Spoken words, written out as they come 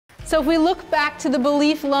So if we look back to the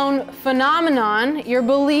belief loan phenomenon, your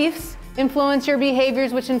beliefs influence your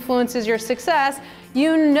behaviors, which influences your success.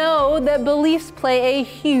 You know that beliefs play a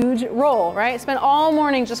huge role, right? Spend all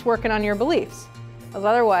morning just working on your beliefs. Because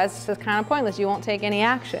otherwise, it's just kind of pointless. You won't take any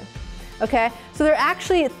action. Okay? So there are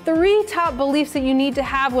actually 3 top beliefs that you need to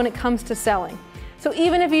have when it comes to selling. So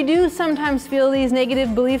even if you do sometimes feel these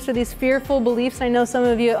negative beliefs or these fearful beliefs, I know some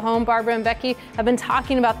of you at home, Barbara and Becky, have been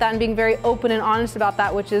talking about that and being very open and honest about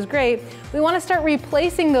that, which is great. We want to start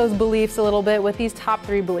replacing those beliefs a little bit with these top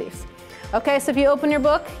 3 beliefs. Okay, so if you open your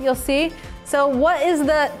book, you'll see. So what is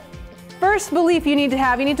the first belief you need to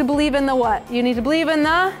have? You need to believe in the what? You need to believe in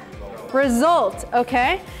the result,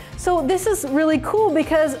 okay? So this is really cool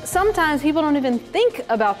because sometimes people don't even think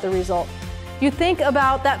about the result. You think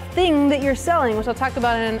about that thing that you're selling, which I'll talk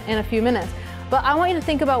about in a few minutes. But I want you to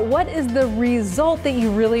think about what is the result that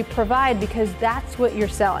you really provide, because that's what you're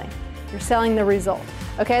selling. You're selling the result.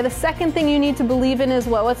 Okay, the second thing you need to believe in is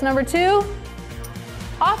what? What's number 2?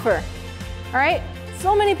 Offer. All right?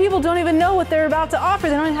 So many people don't even know what they're about to offer.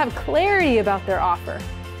 They don't even have clarity about their offer.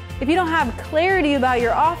 If you don't have clarity about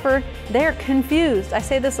your offer, they're confused. I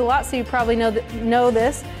say this a lot, so you probably know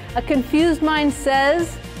this. A confused mind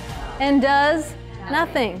says and does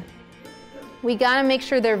nothing. We gotta make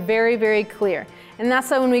sure they're very, very clear. And that's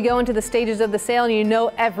why when we go into the stages of the sale and you know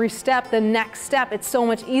every step, the next step, it's so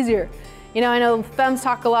much easier. You know, I know femmes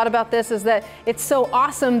talk a lot about this, is that it's so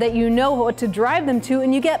awesome that you know what to drive them to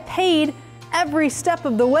and you get paid every step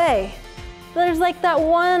of the way. There's like that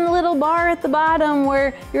one little bar at the bottom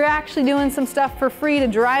where you're actually doing some stuff for free to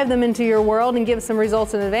drive them into your world and give some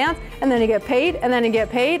results in advance, and then you get paid, and then you get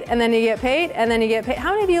paid, and then you get paid, and then you get paid.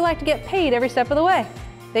 How many of you like to get paid every step of the way?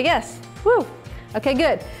 Big yes. Woo. Okay,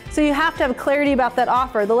 good. So you have to have clarity about that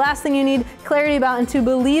offer. The last thing you need clarity about and to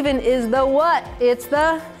believe in is the what? It's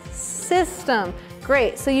the system.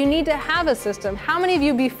 Great. So you need to have a system. How many of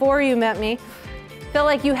you before you met me felt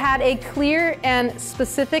like you had a clear and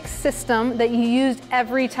specific system that you used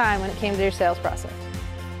every time when it came to your sales process?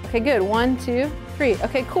 Okay, good. 1, 2, 3.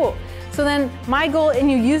 Okay, cool. So then my goal, and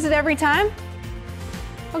you use it every time?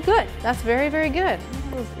 Oh, good. That's very, very good.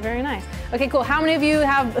 That was very nice. Okay, cool. How many of you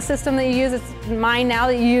have a system that you use? It's mine now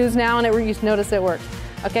that you use now, and you notice it works.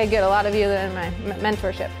 Okay, good. A lot of you that are in my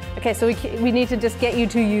mentorship. Okay, so we need to just get you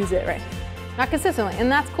to use it, right? Not consistently, and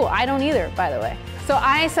that's cool. I don't either, by the way. So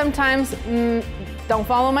I sometimes don't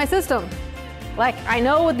follow my system. Like, I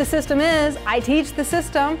know what the system is, I teach the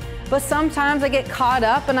system, but sometimes I get caught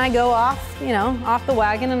up and I go off, you know, off the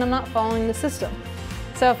wagon, and I'm not following the system.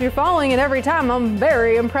 So if you're following it every time, I'm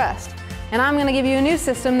very impressed. And I'm gonna give you a new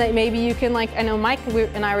system that maybe you can, like, I know Mike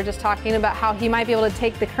and I were just talking about how he might be able to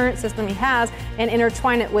take the current system he has and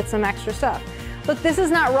intertwine it with some extra stuff. Look, this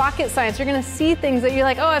is not rocket science. You're gonna see things that you're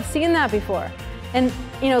like, oh, I've seen that before. And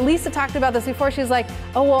you know, Lisa talked about this before. She's like,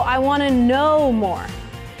 oh, well, I want to know more.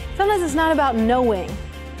 Sometimes it's not about knowing,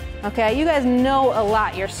 okay? You guys know a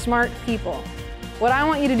lot. You're smart people. What I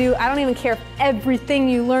want you to do, I don't even care if everything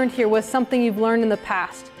you learned here was something you've learned in the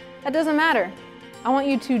past. That doesn't matter. I want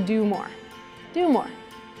you to do more. Do more,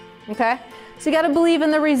 okay? So you got to believe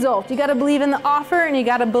in the result. You got to believe in the offer, and you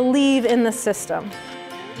got to believe in the system.